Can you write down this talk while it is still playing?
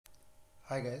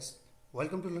Hi guys,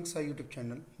 welcome to Unix YouTube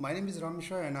channel. My name is Ram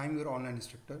Mishra and I am your online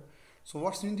instructor. So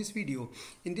what's in this video?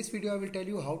 In this video I will tell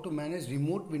you how to manage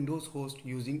remote Windows host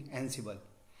using Ansible.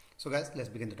 So guys, let's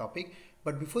begin the topic.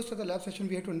 But before start the lab session,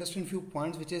 we have to understand few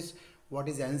points, which is what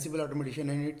is Ansible automation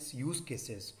and its use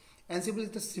cases. Ansible is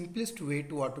the simplest way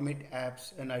to automate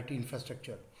apps and IT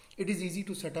infrastructure. It is easy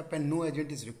to set up and no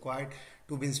agent is required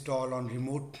to be installed on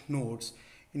remote nodes.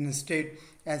 Instead,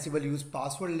 Ansible uses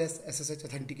passwordless SSH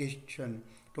authentication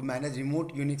to manage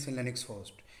remote Unix and Linux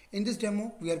hosts. In this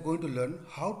demo, we are going to learn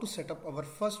how to set up our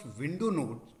first window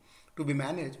node to be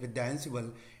managed with the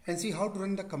Ansible and see how to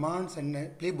run the commands and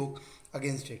playbook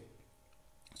against it.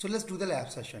 So let's do the lab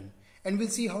session and we'll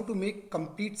see how to make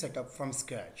complete setup from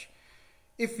scratch.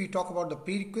 If we talk about the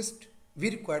prerequisite, we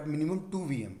require minimum 2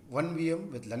 VM, one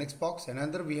VM with Linux box and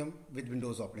another VM with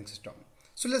Windows operating system.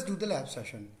 So let's do the lab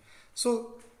session.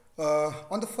 So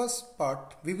on the first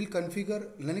part, we will configure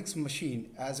Linux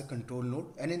machine as a control node,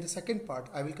 and in the second part,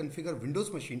 I will configure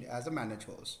Windows machine as a managed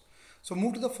host. So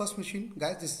move to the first machine.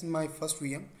 Guys, this is my first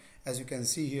VM, as you can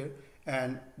see here,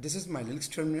 and this is my Linux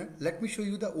terminal. Let me show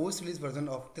you the OS release version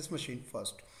of this machine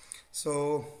first.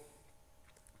 So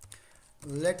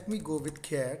let me go with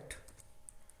cat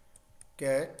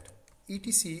etc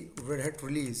red hat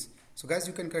release. So guys,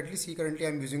 you can currently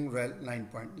I'm using RHEL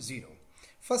 9.0.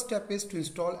 First step is to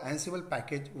install Ansible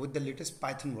package with the latest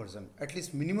Python version. At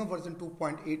least minimum version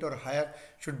 2.8 or higher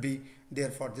should be there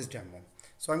for this demo.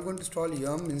 So I'm going to install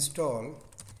yum install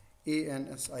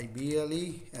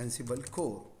Ansible Ansible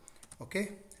core.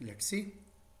 Okay, let's see.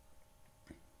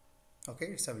 Okay,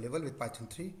 it's available with Python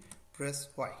 3. Press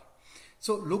Y.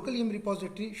 So local yum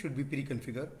repository should be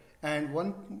pre-configured. And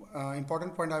one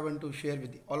important point I want to share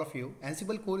with all of you,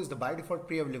 Ansible core is the by default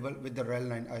pre-available with the RHEL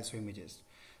 9 ISO images.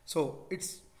 So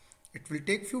it will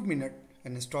take few minutes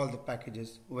and install the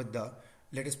packages with the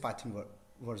latest Python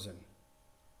version.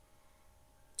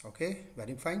 Okay,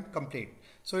 verifying complete.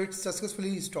 So it's successfully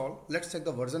installed. Let's check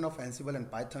the version of Ansible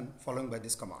and Python following by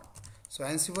this command. So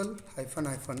Ansible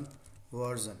 --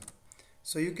 version.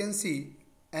 So you can see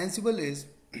Ansible is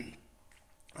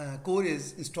core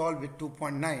is installed with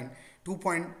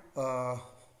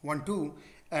 2.12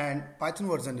 and Python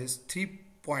version is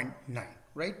 3.9,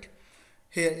 right?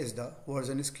 Here is the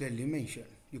version is clearly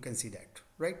mentioned. You can see that,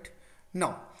 right?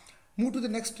 Now move to the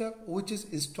next step, which is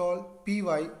install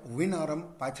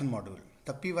py-winrm Python module.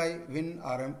 The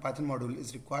py-winrm Python module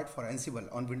is required for Ansible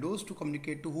on Windows to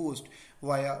communicate to host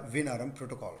via winrm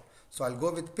protocol. So I'll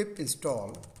go with pip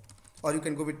install, or you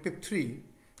can go with pip3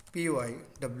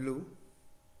 py-winrm.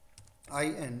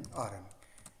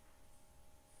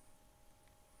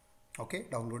 Okay,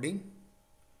 downloading.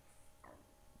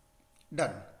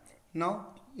 Done.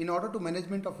 Now, in order to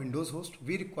management of Windows host,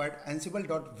 we required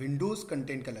Ansible.Windows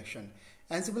content collection.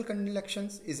 Ansible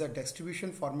collections is a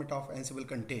distribution format of Ansible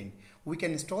contain. We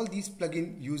can install these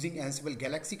plugins using Ansible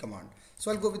Galaxy command.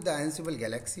 So I'll go with the Ansible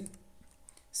Galaxy,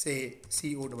 say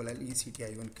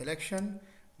collecti1 collection,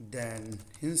 then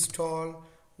install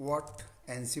what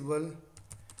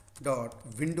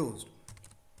Ansible.Windows.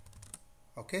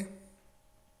 Okay,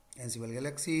 Ansible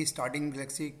Galaxy, starting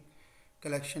Galaxy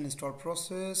collection install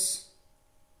process.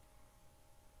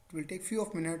 It will take few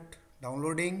of minutes.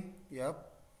 Downloading. Yep.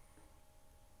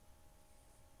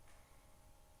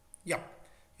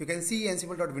 You can see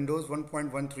Ansible.Windows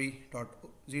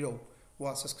 1.13.0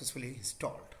 was successfully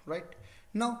installed, right?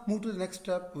 Now move to the next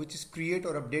step, which is create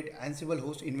or update Ansible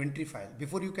host inventory file.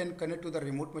 Before you can connect to the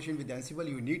remote machine with Ansible,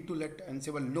 you need to let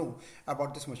Ansible know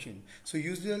about this machine. So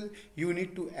usually you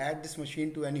need to add this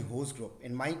machine to any host group.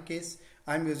 In my case,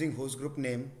 I'm using host group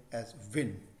name as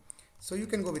Win. So you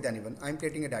can go with anyone. I'm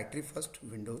creating a directory first,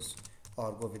 Windows,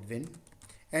 or go with Win.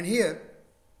 And here,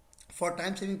 for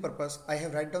time saving purpose, I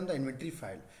have write down the inventory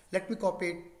file. Let me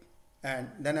copy it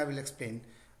and then I will explain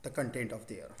the content of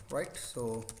there, right?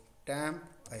 So temp,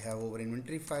 I have over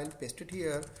inventory file, paste it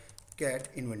here, cat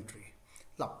inventory.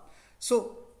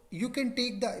 So you can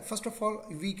take the, first of all,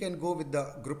 we can go with the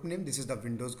group name. This is the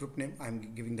Windows group name. I'm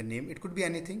giving the name. It could be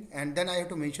anything. And then I have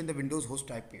to mention the Windows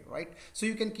host IP, right? So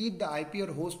you can keep the IP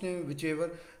or host name, whichever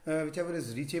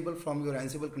is reachable from your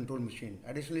Ansible control machine.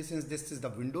 Additionally, since this is the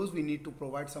Windows, we need to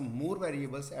provide some more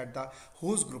variables at the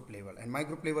host group level. And my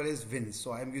group level is Win.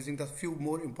 So I'm using the few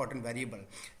more important variables.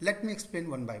 Let me explain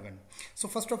one by one. So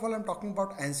first of all, I'm talking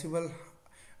about Ansible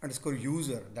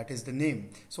 _user, that is the name.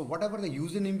 So whatever the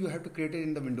username you have to create it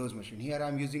in the Windows machine. Here I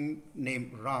am using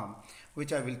name Ram,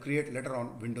 which I will create later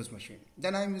on Windows machine.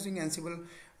 Then I am using Ansible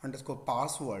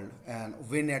 _password and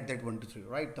win at that 123,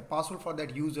 right? The password for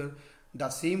that user,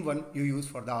 the same one you use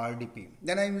for the RDP.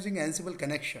 Then I am using Ansible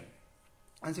connection.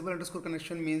 Ansible underscore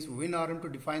connection means WinRM. To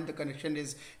define the connection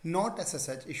is not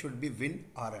SSH, it should be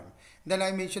WinRM. Then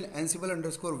I mentioned Ansible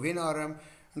underscore WinRM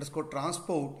underscore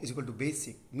transport is equal to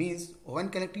basic, means when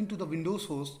connecting to the Windows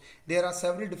host, there are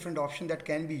several different options that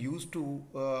can be used to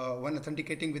when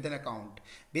authenticating with an account.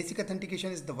 Basic authentication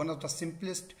is the one of the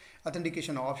simplest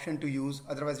authentication option to use.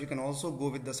 Otherwise, you can also go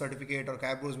with the certificate or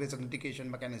KBOS based authentication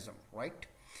mechanism, right?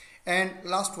 And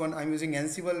last one, I'm using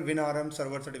Ansible WinRM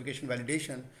server certification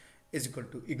validation is equal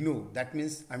to ignore. That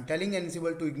means I'm telling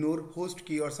Ansible to ignore host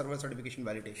key or server certification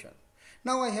validation.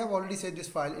 Now I have already saved this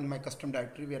file in my custom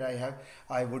directory where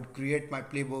I would create my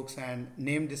playbooks and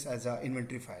name this as an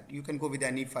inventory file. You can go with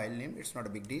any file name, it's not a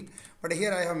big deal. But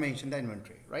here I have mentioned the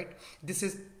inventory, right? This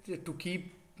is to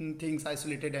keep things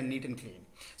isolated and neat and clean.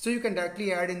 So you can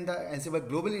directly add in the Ansible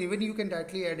global, even you can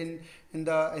directly add in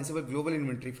the Ansible global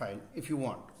inventory file if you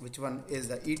want, which one is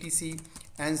the etc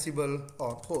Ansible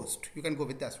or host. You can go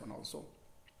with this one also.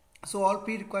 So all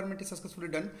pre-requirement is successfully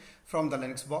done from the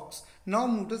Linux box. Now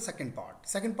move to the second part.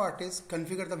 Second part is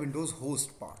configure the Windows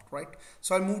host part, right?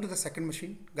 So I'll move to the second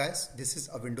machine. Guys, this is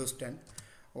a Windows 10.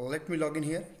 Let me log in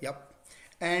here. Yep.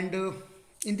 And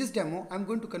in this demo, I'm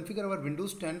going to configure our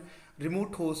Windows 10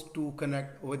 remote host to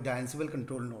connect with the Ansible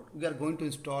control node. We are going to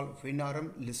install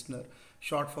WinRM listener,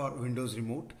 short for Windows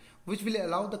Remote, which will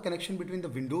allow the connection between the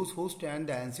Windows host and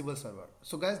the Ansible server.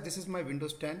 So guys, this is my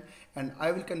Windows 10 and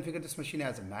I will configure this machine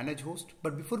as a manage host.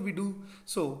 But before we do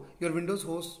so, your Windows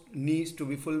host needs to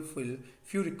be fulfill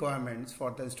few requirements for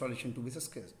the installation to be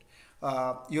successful.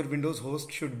 Your Windows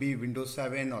host should be Windows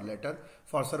 7 or later.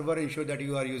 For server, ensure that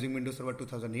you are using Windows Server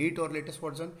 2008 or latest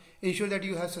version. Ensure that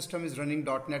your system is running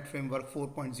 .NET Framework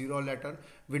 4.0 or later.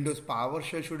 Windows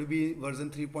PowerShell should be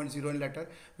version 3.0 and later.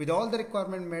 With all the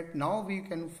requirement met, now we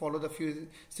can follow the few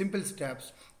simple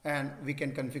steps and we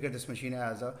can configure this machine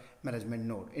as a management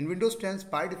node. In Windows 10,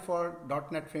 by default,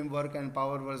 .NET Framework and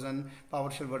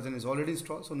PowerShell version is already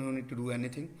installed, so no need to do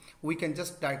anything. We can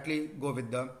just directly go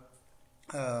with the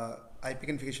IP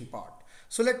configuration part.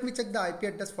 So let me check the IP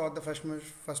address for the first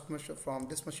machine from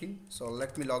this machine. So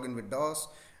let me log in with DOS,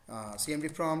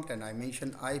 CMD prompt, and I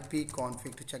mention IP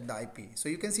config to check the IP. So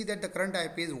you can see that the current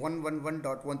IP is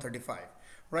 111.135,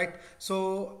 right?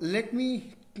 So let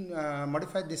me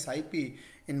modify this IP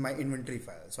in my inventory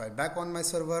file. So I'm back on my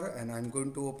server and I'm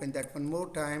going to open that one more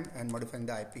time and modifying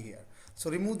the IP here. So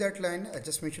remove that line. I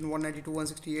just mentioned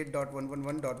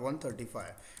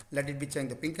 192.168.111.135. Let it be checking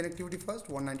the ping connectivity first.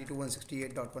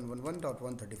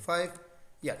 192.168.111.135.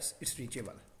 Yes, it's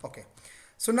reachable. Okay.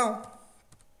 So now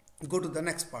go to the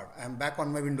next part. I am back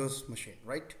on my Windows machine,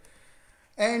 right?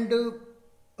 And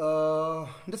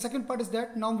the second part is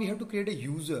that now we have to create a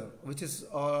user, which is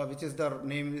the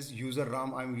name is user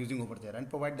Ram I'm using over there, and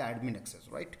provide the admin access,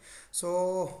 right?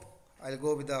 So I'll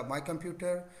go with the my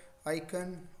computer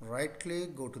icon, right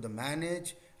click, go to the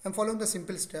manage. I'm following the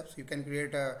simple steps. You can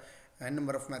create a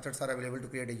number of methods are available to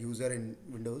create a user in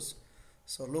Windows.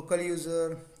 So local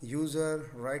user,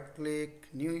 right click,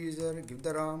 new user, give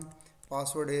the RAM,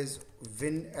 password is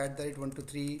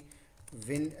win@123,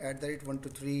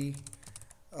 win@123,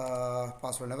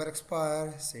 password never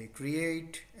expire, say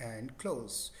create and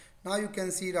close. Now you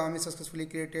can see RAM is successfully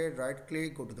created. Right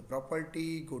click, go to the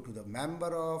property, go to the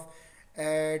member of,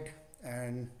 add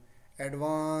and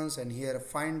advanced, and here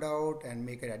find out and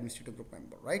make an administrative group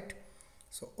member, right?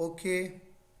 So okay,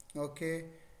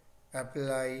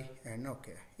 apply and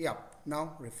okay. Yeah,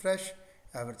 now refresh,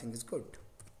 everything is good.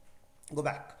 Go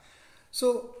back.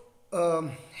 So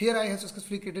here I have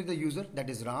successfully created the user, that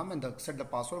is Ram, and set the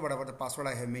password, whatever the password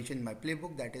I have mentioned in my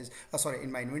playbook, that is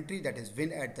in my inventory, that is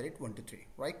win@123,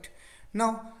 right?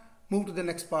 Now move to the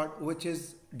next part, which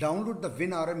is download the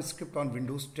WinRM script on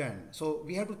Windows 10. So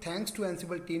we have to thanks to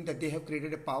Ansible team that they have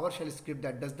created a PowerShell script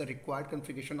that does the required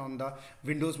configuration on the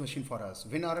Windows machine for us.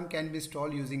 WinRM can be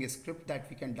installed using a script that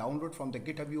we can download from the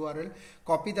GitHub URL,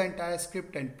 copy the entire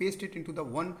script and paste it into the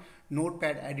one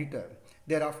notepad editor.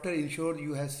 Thereafter, ensure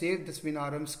you have saved this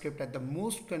WinRM script at the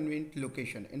most convenient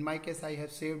location. In my case, I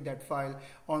have saved that file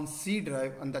on C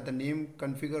drive under the name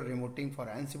configure remoting for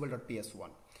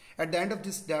ansible.ps1. At the end of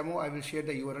this demo, I will share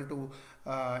the URL to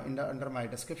under my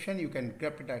description. You can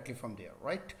grab it directly from there,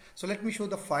 right? So let me show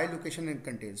the file location and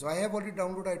content. So I have already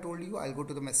downloaded, I told you. I'll go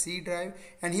to my C drive,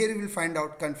 and here you will find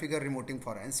out configure remoting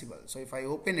for Ansible. So if I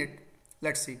open it,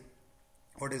 let's see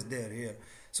what is there here.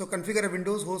 So configure a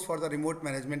Windows host for the remote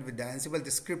management with the Ansible.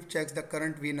 The script checks the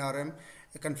current WinRM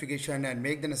configuration and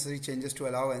make the necessary changes to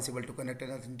allow Ansible to connect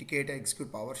and authenticate and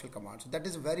execute PowerShell commands. So that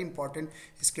is a very important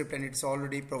script, and it's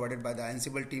already provided by the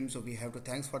Ansible team. So we have to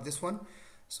thanks for this one.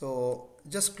 So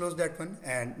just close that one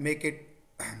and make it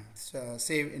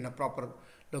save in a proper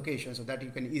location so that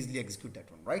you can easily execute that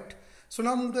one, right? So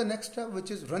now move to the next step,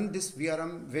 which is run this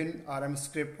VRM win RM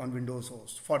script on Windows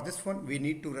host. For this one, we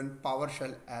need to run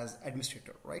PowerShell as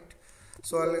administrator, right?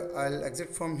 So I'll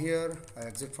exit from here. I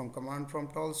exit from command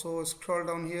prompt also. Scroll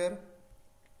down here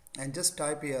and just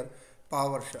type here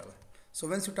PowerShell. So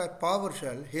once you type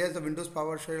PowerShell, here's the Windows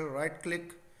PowerShell.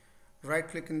 Right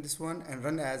click in this one and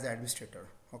run as administrator.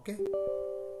 Okay.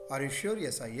 Are you sure?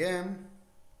 Yes, I am.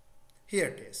 Here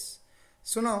it is.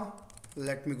 So now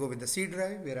let me go with the C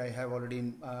drive where I have already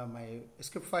in, my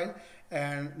script file,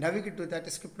 and navigate to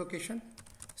that script location.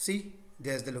 See,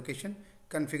 there's the location.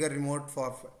 Configure remote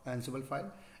for Ansible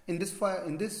file. In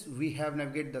this we have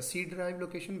navigate the C drive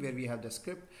location where we have the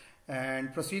script,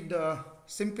 and proceed the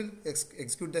simple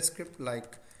execute the script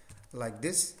like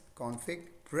this. Config,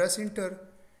 press enter.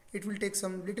 It will take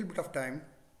some little bit of time,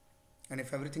 and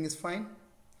if everything is fine,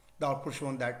 the output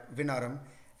shown that WinRM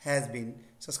has been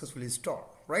successfully installed,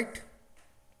 right?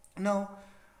 Now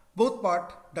both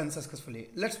part done successfully.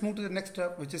 Let's move to the next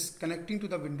step, which is connecting to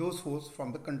the Windows host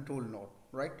from the control node,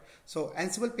 right? So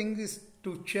Ansible ping is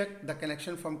to check the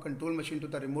connection from control machine to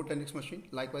the remote Unix machine.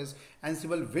 Likewise,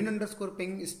 Ansible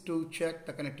win_ping is to check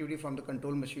the connectivity from the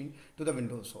control machine to the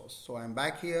Windows host. So I'm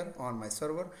back here on my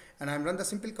server and I'm run the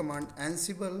simple command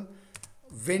Ansible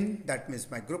win, that means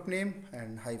my group name,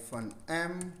 and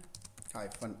 -m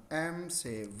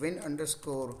say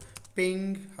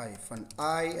win_ping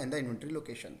 -i and the inventory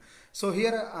location. So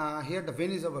here the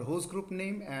win is our host group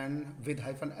name, and with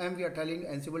 -m we are telling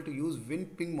Ansible to use win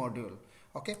ping module.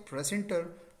 Okay, press enter.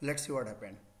 Let's see what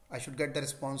happened. I should get the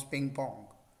response ping pong.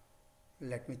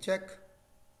 Let me check.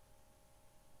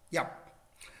 Yep.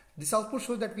 This output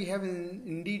shows that we have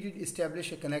indeed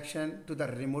established a connection to the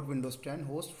remote Windows 10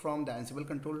 host from the Ansible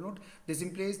control node. This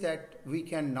implies that we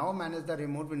can now manage the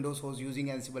remote Windows host using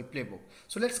Ansible playbook.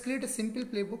 So let's create a simple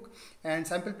playbook and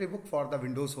sample playbook for the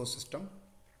Windows host system.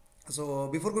 So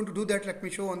before going to do that, let me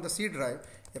show on the C drive.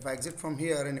 If I exit from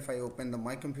here and if I open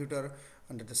my computer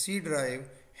under the C drive,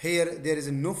 here there is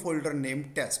no folder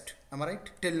named test. Am I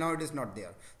right? Till now it is not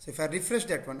there. So if I refresh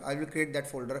that one, I will create that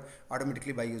folder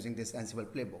automatically by using this Ansible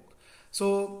playbook.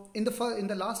 So in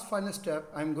the last final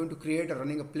step, I'm going to create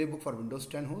running a playbook for Windows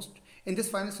 10 host. In this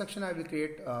final section, I will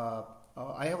create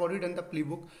I have already done the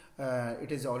playbook.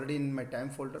 It is already in my time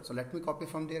folder. So let me copy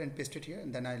from there and paste it here,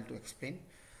 and then I'll to explain.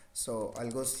 So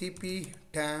I'll go cp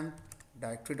temp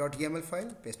directory.yaml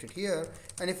file, paste it here,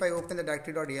 and if I open the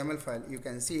directory.yaml file, you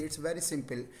can see it's very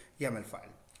simple YAML file,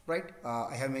 right?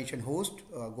 I have mentioned host,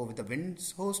 go with the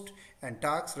Windows host, and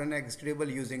tasks run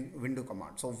executable using window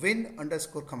command. So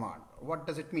win_command, what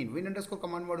does it mean?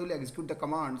 Win_command module execute the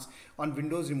commands on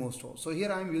Windows remote host. So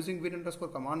here I am using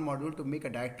win_command module to make a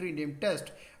directory named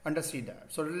test under C drive.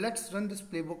 So let's run this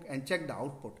playbook and check the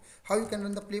output. How you can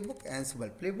run the playbook? Ansible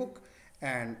playbook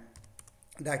and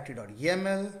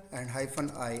directory.yaml and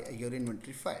 -i your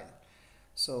inventory file.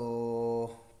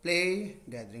 So play,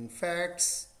 gathering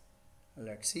facts.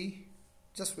 Let's see.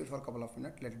 Just wait for a couple of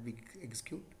minutes. Let it be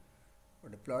execute or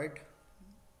deployed.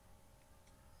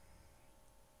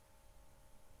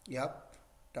 Yep,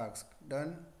 task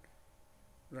done.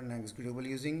 Run executable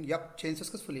using, yep, change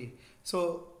successfully. So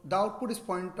the output is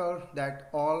pointer that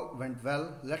all went well.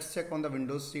 Let's check on the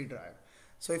Windows C drive.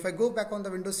 So if I go back on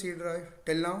the Windows C drive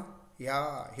till now,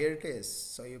 yeah, here it is.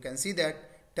 So you can see that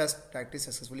test directory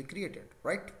successfully created,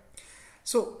 right?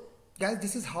 So guys,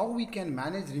 this is how we can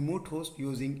manage remote host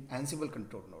using Ansible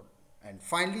control node. And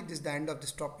finally, this is the end of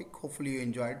this topic. Hopefully you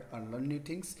enjoyed and learned new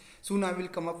things. Soon I will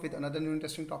come up with another new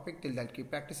interesting topic. Till that,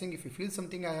 keep practicing. If you feel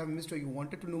something I have missed or you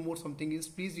wanted to know more something else,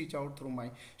 please reach out through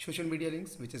my social media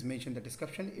links, which is mentioned in the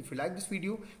description. If you like this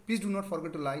video, please do not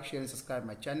forget to like, share and subscribe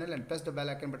my channel and press the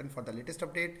bell icon button for the latest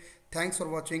update. Thanks for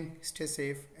watching. Stay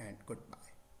safe and goodbye.